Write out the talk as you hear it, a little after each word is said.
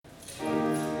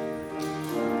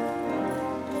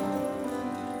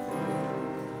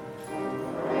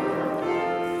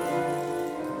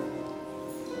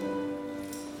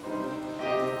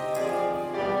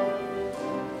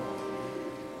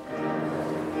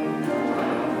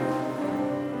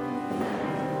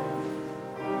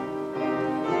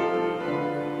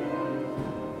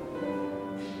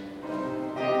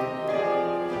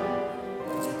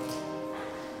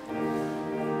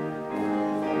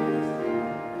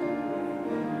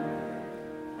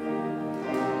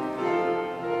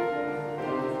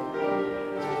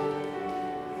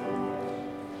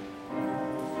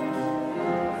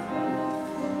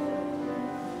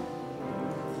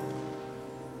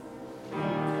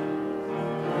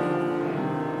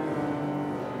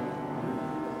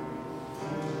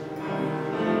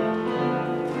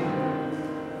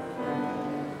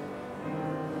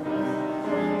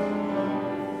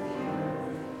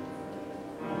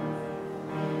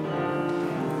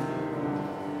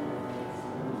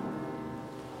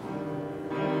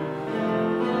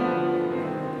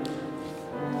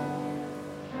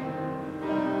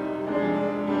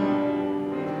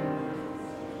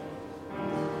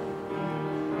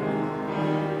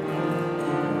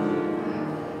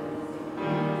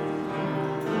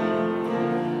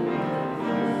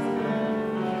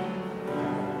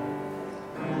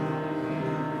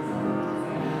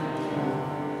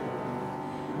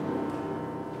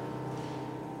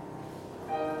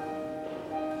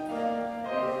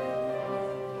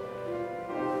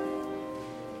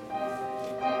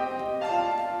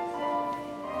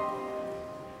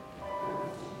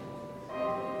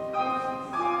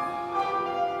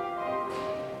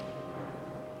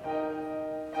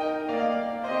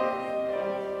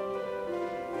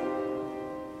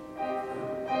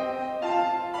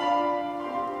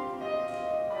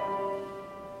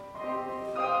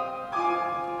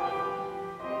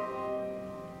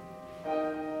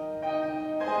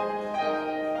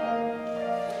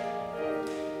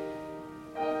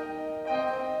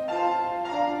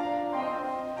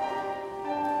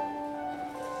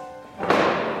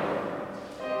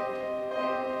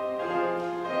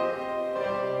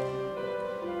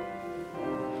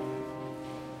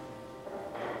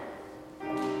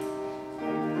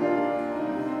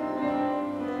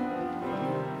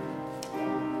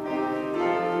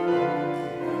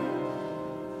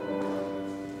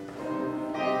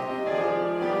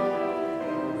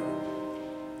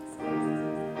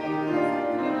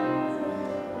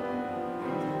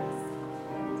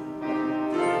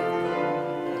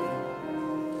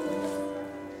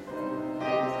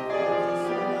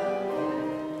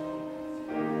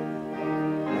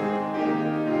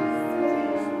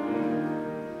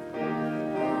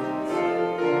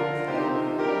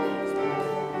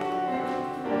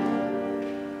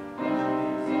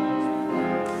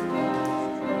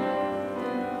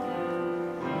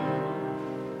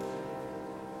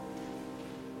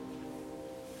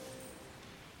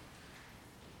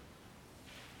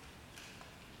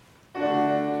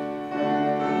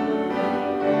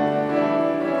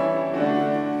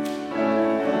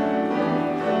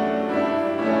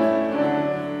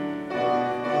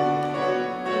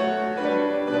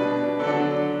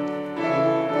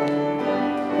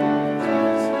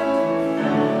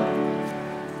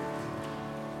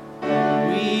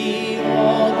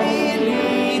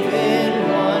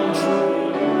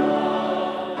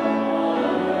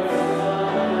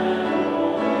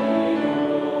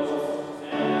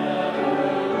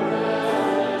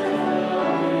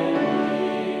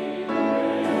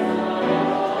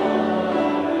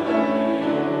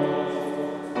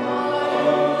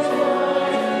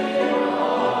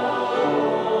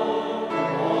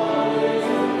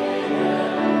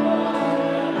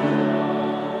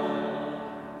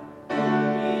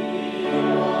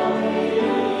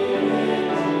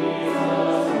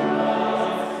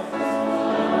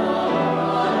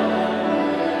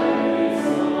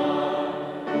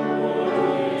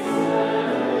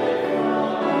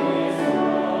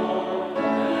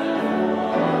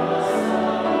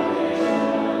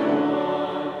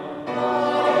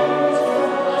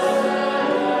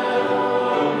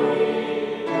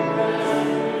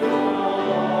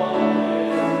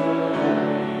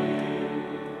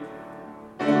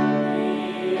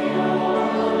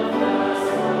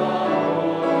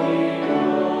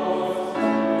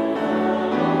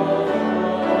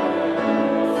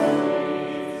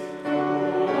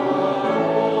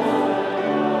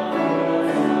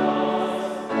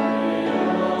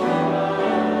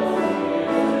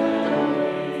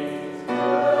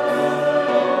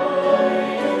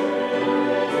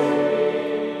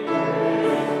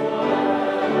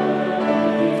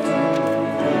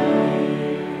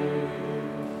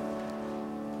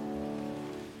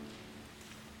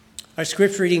Our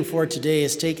scripture reading for today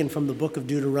is taken from the book of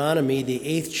Deuteronomy, the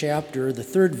 8th chapter, the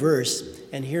 3rd verse,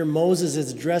 and here Moses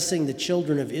is addressing the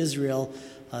children of Israel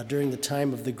during the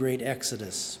time of the great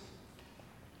Exodus.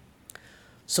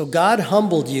 So God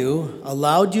humbled you,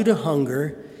 allowed you to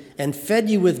hunger, and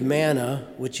fed you with manna,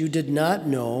 which you did not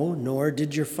know, nor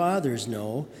did your fathers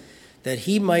know, that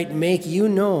he might make you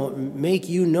know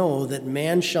that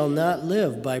man shall not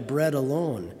live by bread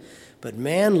alone, but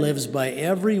man lives by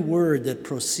every word that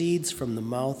proceeds from the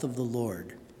mouth of the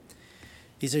Lord.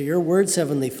 These are your words,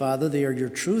 Heavenly Father. They are your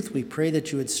truth. We pray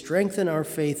that you would strengthen our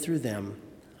faith through them.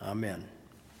 Amen.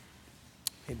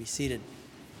 You may be seated.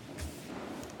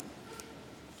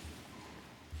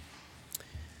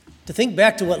 To think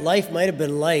back to what life might have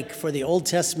been like for the Old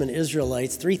Testament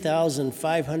Israelites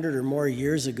 3,500 or more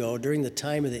years ago during the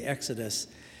time of the Exodus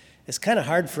is kind of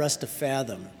hard for us to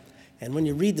fathom. And when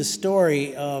you read the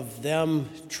story of them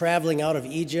traveling out of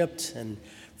Egypt and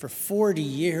for 40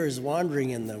 years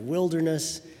wandering in the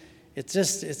wilderness, it's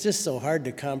just so hard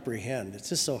to comprehend. It's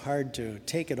just so hard to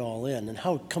take it all in, and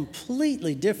how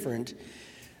completely different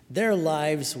their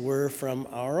lives were from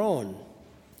our own.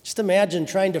 Just imagine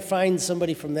trying to find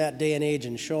somebody from that day and age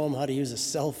and show them how to use a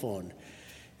cell phone.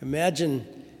 Imagine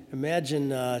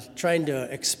trying to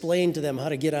explain to them how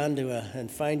to get onto and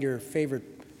find your favorite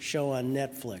show on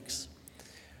Netflix.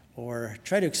 Or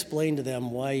try to explain to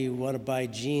them why you want to buy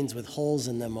jeans with holes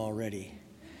in them already.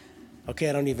 Okay,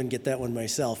 I don't even get that one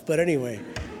myself. But anyway,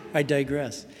 I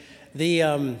digress.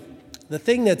 The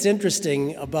thing that's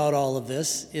interesting about all of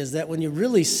this is that when you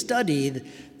really studied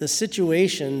the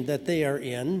situation that they are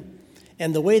in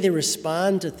and the way they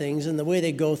respond to things and the way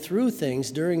they go through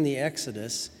things during the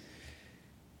Exodus,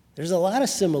 there's a lot of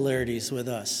similarities with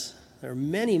us. There are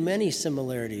many, many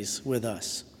similarities with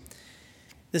us.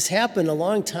 This happened a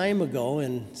long time ago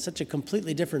in such a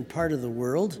completely different part of the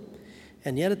world,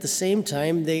 and yet at the same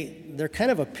time, they're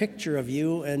kind of a picture of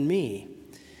you and me.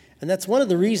 And that's one of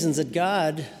the reasons that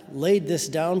God laid this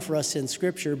down for us in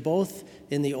Scripture, both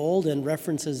in the Old and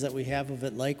references that we have of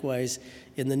it likewise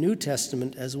in the New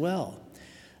Testament as well.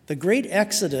 The great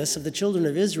Exodus of the children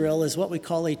of Israel is what we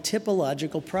call a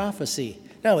typological prophecy.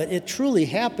 Now, it truly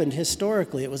happened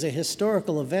historically. It was a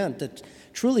historical event that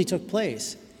truly took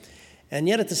place. And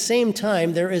yet at the same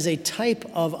time, there is a type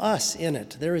of us in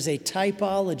it. There is a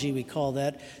typology, we call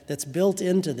that, that's built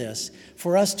into this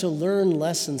for us to learn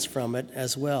lessons from it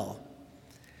as well.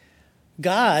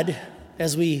 God,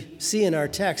 as we see in our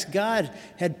text, God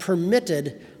had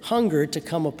permitted hunger to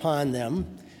come upon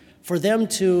them for them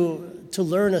to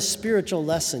learn a spiritual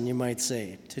lesson, you might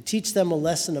say, to teach them a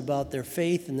lesson about their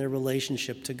faith and their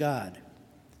relationship to God.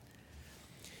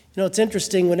 You know, it's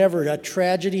interesting whenever a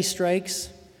tragedy strikes,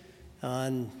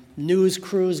 news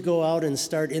crews go out and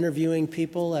start interviewing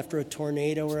people after a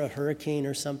tornado or a hurricane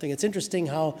or something. It's interesting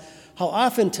how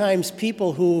oftentimes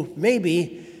people who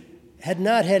maybe had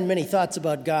not had many thoughts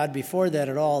about God before that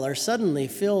at all are suddenly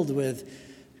filled with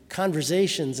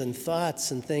conversations and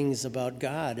thoughts and things about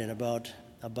God and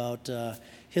about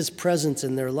His presence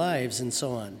in their lives and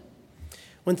so on.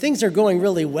 When things are going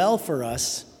really well for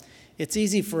us, it's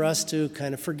easy for us to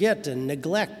kind of forget and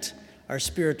neglect our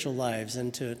spiritual lives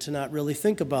and to not really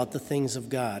think about the things of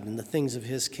God and the things of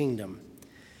His kingdom.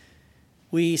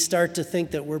 We start to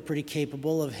think that we're pretty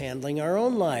capable of handling our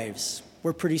own lives.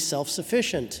 We're pretty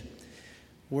self-sufficient.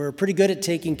 We're pretty good at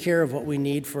taking care of what we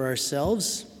need for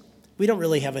ourselves. We don't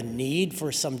really have a need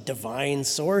for some divine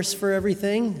source for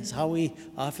everything, is how we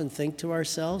often think to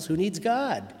ourselves. Who needs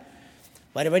God?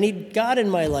 Why do I need God in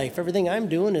my life? Everything I'm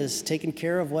doing is taking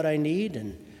care of what I need,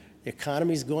 and the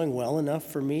economy's going well enough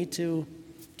for me to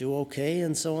do okay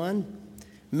and so on.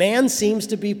 Man seems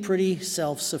to be pretty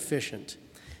self-sufficient.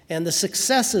 And the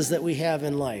successes that we have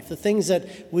in life, the things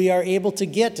that we are able to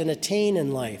get and attain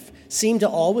in life, seem to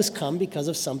always come because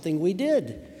of something we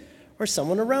did or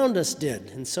someone around us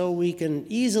did. And so we can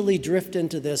easily drift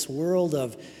into this world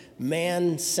of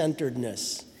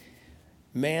man-centeredness.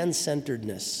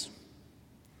 Man-centeredness.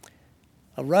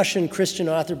 A Russian Christian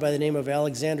author by the name of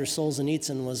Alexander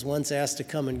Solzhenitsyn was once asked to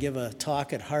come and give a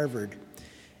talk at Harvard.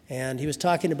 And he was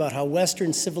talking about how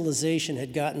Western civilization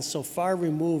had gotten so far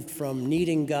removed from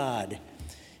needing God,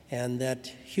 and that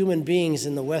human beings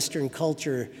in the Western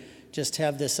culture just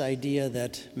have this idea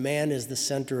that man is the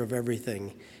center of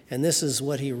everything. And this is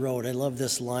what he wrote. I love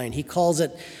this line. He calls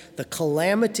it the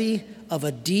calamity of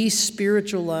a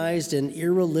despiritualized and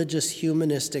irreligious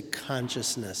humanistic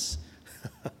consciousness.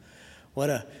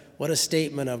 What a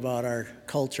statement about our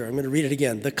culture. I'm going to read it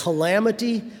again. The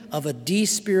calamity of a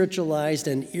despiritualized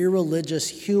and irreligious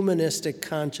humanistic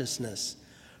consciousness.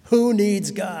 Who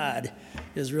needs God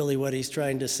is really what he's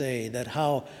trying to say, that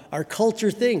how our culture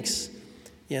thinks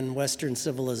in Western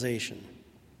civilization.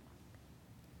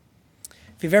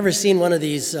 If you've ever seen one of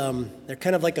these, they're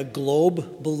kind of like a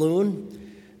globe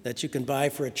balloon that you can buy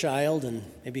for a child, and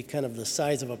maybe kind of the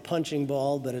size of a punching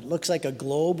ball, but it looks like a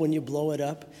globe when you blow it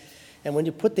up. And when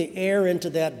you put the air into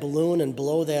that balloon and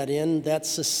blow that in, that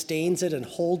sustains it and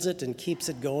holds it and keeps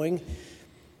it going.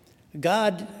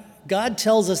 God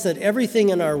tells us that everything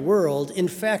in our world, in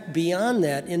fact, beyond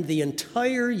that, in the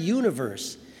entire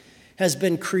universe, has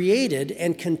been created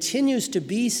and continues to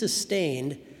be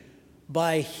sustained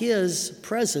by His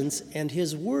presence and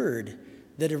His Word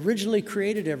that originally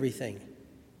created everything.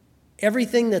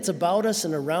 Everything that's about us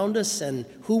and around us and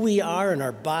who we are and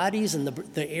our bodies and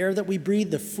the air that we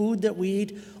breathe, the food that we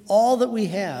eat, all that we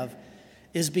have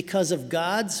is because of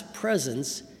God's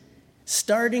presence,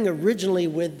 starting originally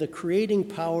with the creating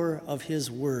power of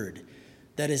His Word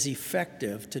that is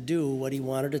effective to do what He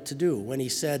wanted it to do. When He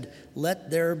said, "Let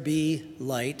there be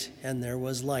light," and there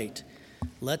was light.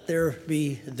 Let there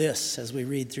be this, as we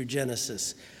read through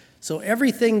Genesis. So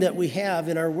everything that we have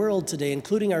in our world today,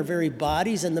 including our very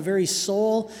bodies and the very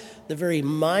soul, the very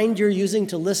mind you're using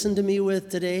to listen to me with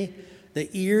today, the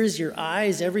ears, your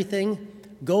eyes, everything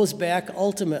goes back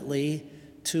ultimately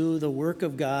to the work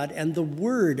of God and the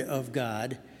Word of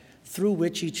God through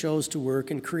which He chose to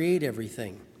work and create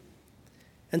everything.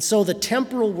 And so the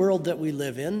temporal world that we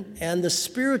live in and the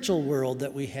spiritual world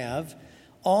that we have,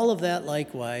 all of that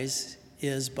likewise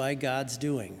is by God's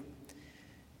doing.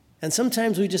 And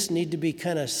sometimes we just need to be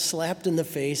kind of slapped in the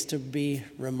face to be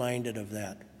reminded of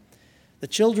that. The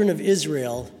children of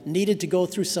Israel needed to go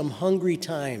through some hungry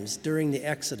times during the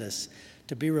Exodus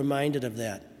to be reminded of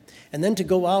that. And then to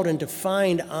go out and to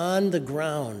find on the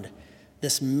ground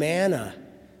this manna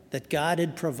that God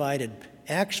had provided,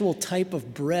 actual type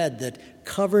of bread that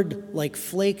covered like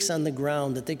flakes on the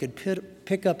ground that they could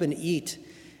pick up and eat.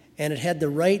 And it had the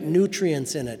right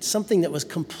nutrients in it, something that was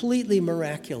completely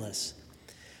miraculous.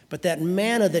 But that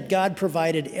manna that God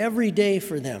provided every day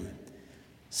for them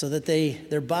so that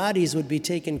their bodies would be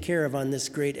taken care of on this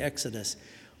great Exodus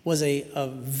was a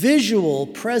visual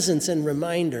presence and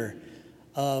reminder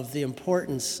of the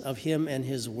importance of Him and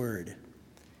His Word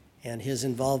and His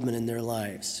involvement in their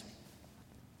lives.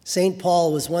 St.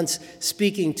 Paul was once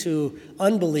speaking to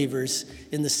unbelievers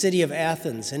in the city of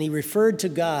Athens, and he referred to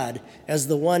God as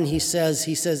the one, he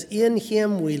says, "In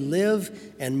Him we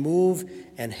live and move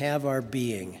and have our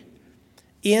being."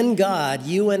 In God,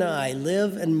 you and I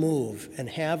live and move and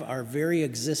have our very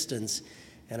existence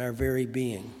and our very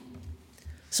being.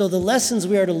 So the lessons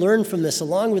we are to learn from this,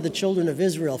 along with the children of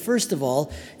Israel, first of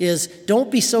all, is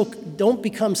don't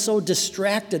become so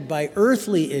distracted by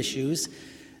earthly issues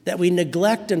that we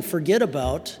neglect and forget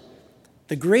about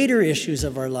the greater issues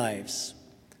of our lives,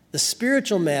 the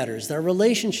spiritual matters, our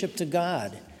relationship to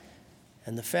God,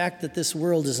 and the fact that this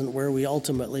world isn't where we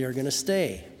ultimately are going to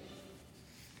stay.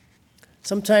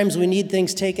 Sometimes we need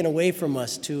things taken away from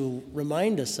us to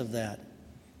remind us of that.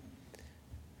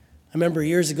 I remember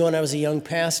years ago when I was a young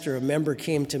pastor, a member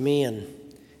came to me, and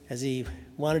as he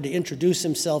wanted to introduce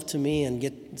himself to me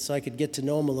and so I could get to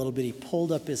know him a little bit, he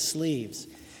pulled up his sleeves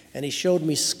and he showed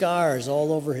me scars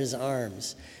all over his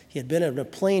arms. He had been in a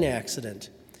plane accident,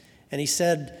 and he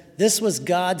said, "This was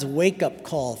God's wake-up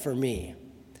call for me."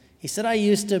 He said, "I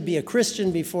used to be a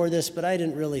Christian before this, but I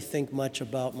didn't really think much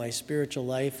about my spiritual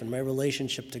life and my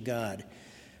relationship to God.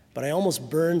 But I almost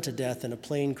burned to death in a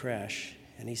plane crash."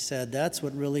 And he said, "That's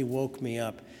what really woke me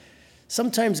up."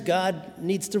 Sometimes God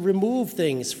needs to remove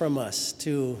things from us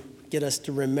to get us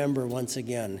to remember once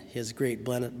again His great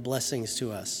blessings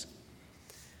to us.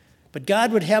 But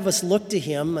God would have us look to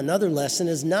Him. Another lesson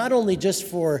is not only just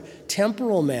for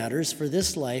temporal matters, for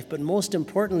this life, but most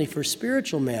importantly for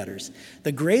spiritual matters,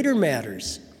 the greater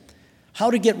matters,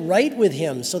 how to get right with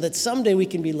Him so that someday we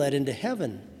can be led into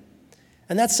heaven.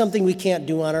 And that's something we can't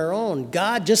do on our own.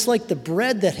 God, just like the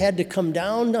bread that had to come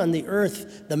down on the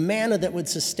earth, the manna that would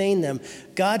sustain them,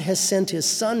 God has sent His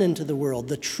Son into the world,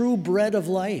 the true bread of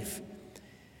life.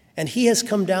 And He has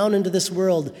come down into this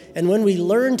world. And when we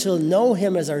learn to know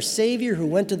Him as our Savior who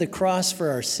went to the cross for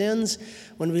our sins,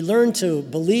 when we learn to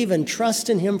believe and trust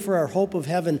in Him for our hope of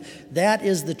heaven, that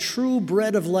is the true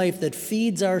bread of life that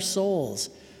feeds our souls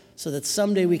so that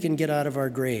someday we can get out of our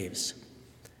graves.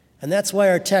 And that's why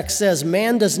our text says,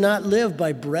 "Man does not live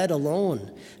by bread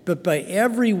alone, but by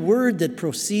every word that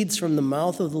proceeds from the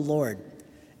mouth of the Lord."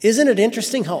 Isn't it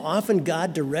interesting how often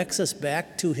God directs us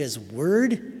back to His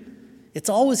Word? It's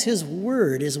always His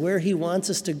Word is where He wants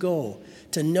us to go,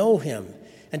 to know Him,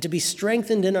 and to be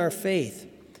strengthened in our faith,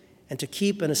 and to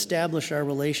keep and establish our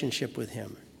relationship with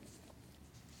Him.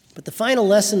 But the final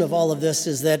lesson of all of this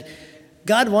is that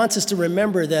God wants us to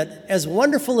remember that as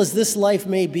wonderful as this life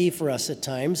may be for us at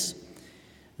times,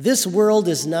 this world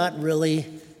is not really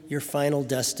your final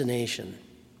destination.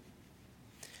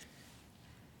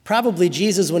 Probably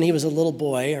Jesus, when he was a little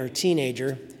boy or a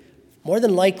teenager, more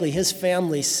than likely his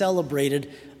family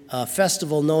celebrated a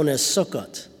festival known as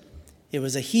Sukkot. It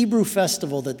was a Hebrew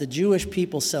festival that the Jewish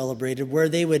people celebrated where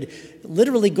they would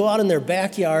literally go out in their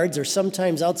backyards or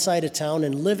sometimes outside of town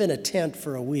and live in a tent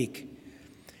for a week.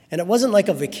 And it wasn't like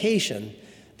a vacation.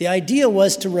 The idea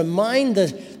was to remind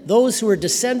those who were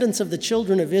descendants of the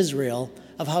children of Israel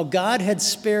of how God had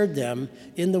spared them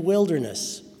in the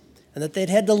wilderness and that they'd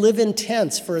had to live in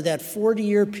tents for that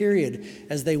 40-year period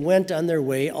as they went on their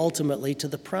way ultimately to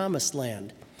the Promised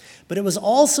Land. But it was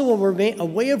also a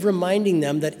way of reminding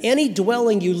them that any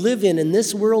dwelling you live in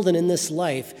this world and in this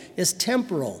life is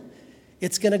temporal.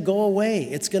 It's going to go away.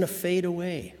 It's going to fade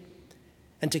away.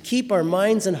 And to keep our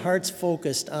minds and hearts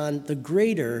focused on the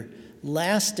greater,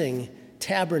 lasting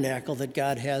tabernacle that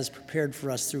God has prepared for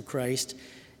us through Christ,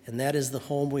 and that is the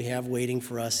home we have waiting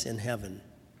for us in heaven.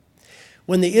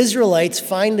 When the Israelites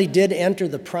finally did enter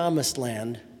the Promised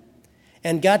Land,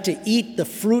 and got to eat the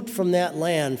fruit from that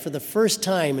land for the first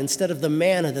time instead of the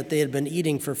manna that they had been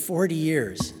eating for 40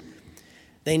 years.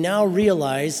 They now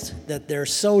realized that their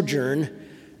sojourn,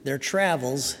 their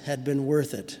travels, had been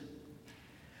worth it.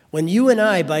 When you and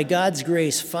I, by God's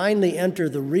grace, finally enter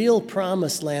the real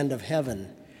promised land of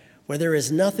heaven, where there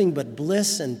is nothing but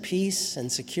bliss and peace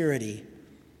and security,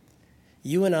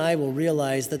 you and I will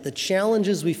realize that the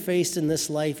challenges we faced in this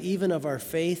life, even of our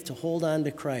faith to hold on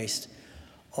to Christ,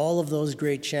 all of those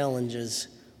great challenges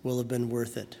will have been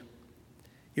worth it.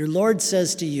 Your Lord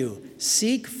says to you,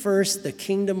 seek first the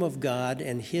kingdom of God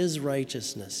and his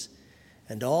righteousness,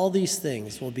 and all these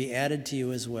things will be added to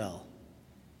you as well.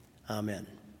 Amen.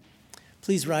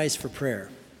 Please rise for prayer.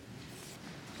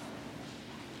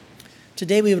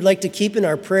 Today we would like to keep in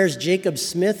our prayers Jacob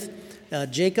Smith.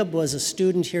 Jacob was a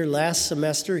student here last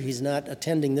semester. He's not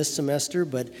attending this semester,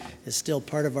 but is still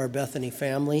part of our Bethany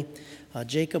family.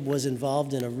 Jacob was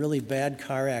involved in a really bad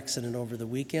car accident over the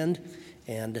weekend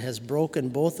and has broken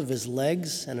both of his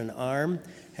legs and an arm,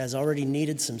 has already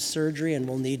needed some surgery and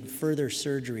will need further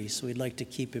surgery, so we'd like to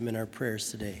keep him in our prayers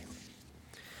today.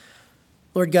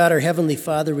 Lord God, our Heavenly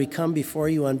Father, we come before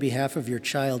you on behalf of your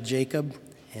child Jacob,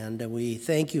 and we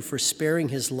thank you for sparing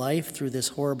his life through this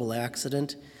horrible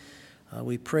accident.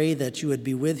 We pray that you would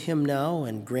be with him now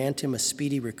and grant him a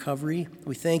speedy recovery.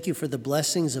 We thank you for the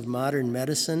blessings of modern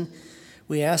medicine.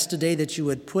 We ask today that you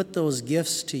would put those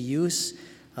gifts to use,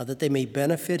 that they may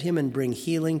benefit him and bring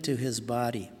healing to his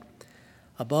body.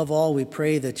 Above all, we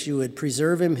pray that you would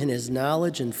preserve him in his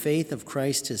knowledge and faith of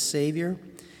Christ his Savior,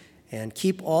 and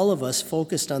keep all of us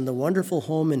focused on the wonderful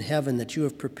home in heaven that you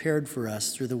have prepared for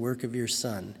us through the work of your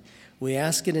Son. We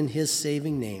ask it in his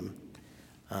saving name.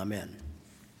 Amen.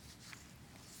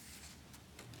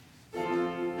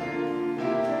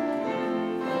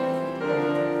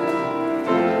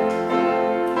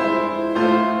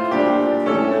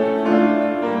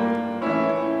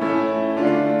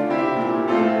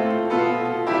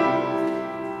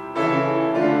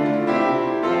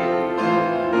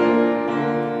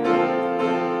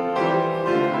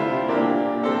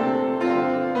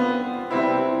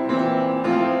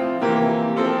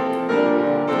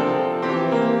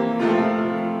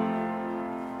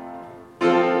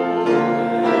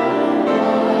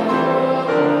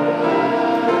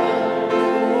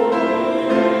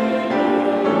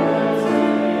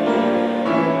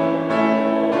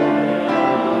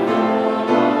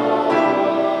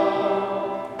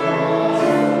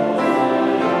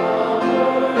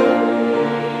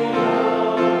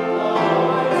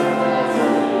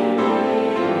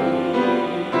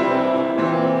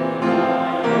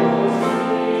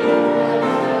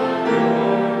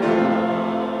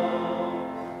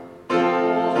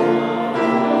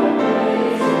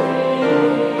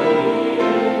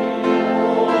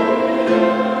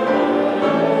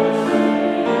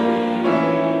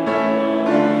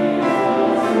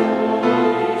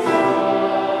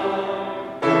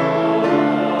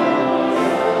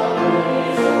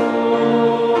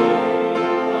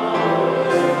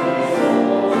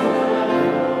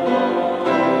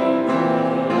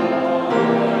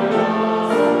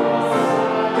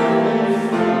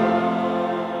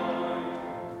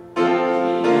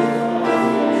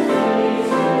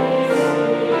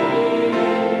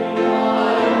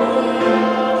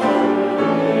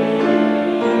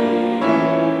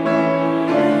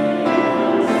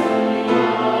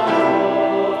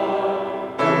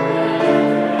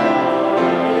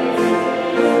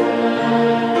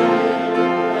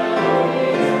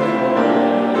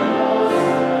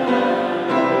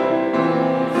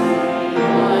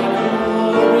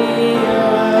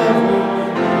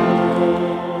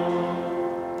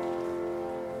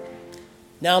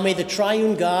 may the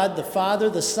triune God, the Father,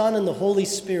 the Son, and the Holy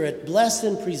Spirit bless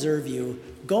and preserve you.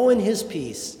 Go in his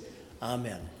peace.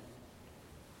 Amen.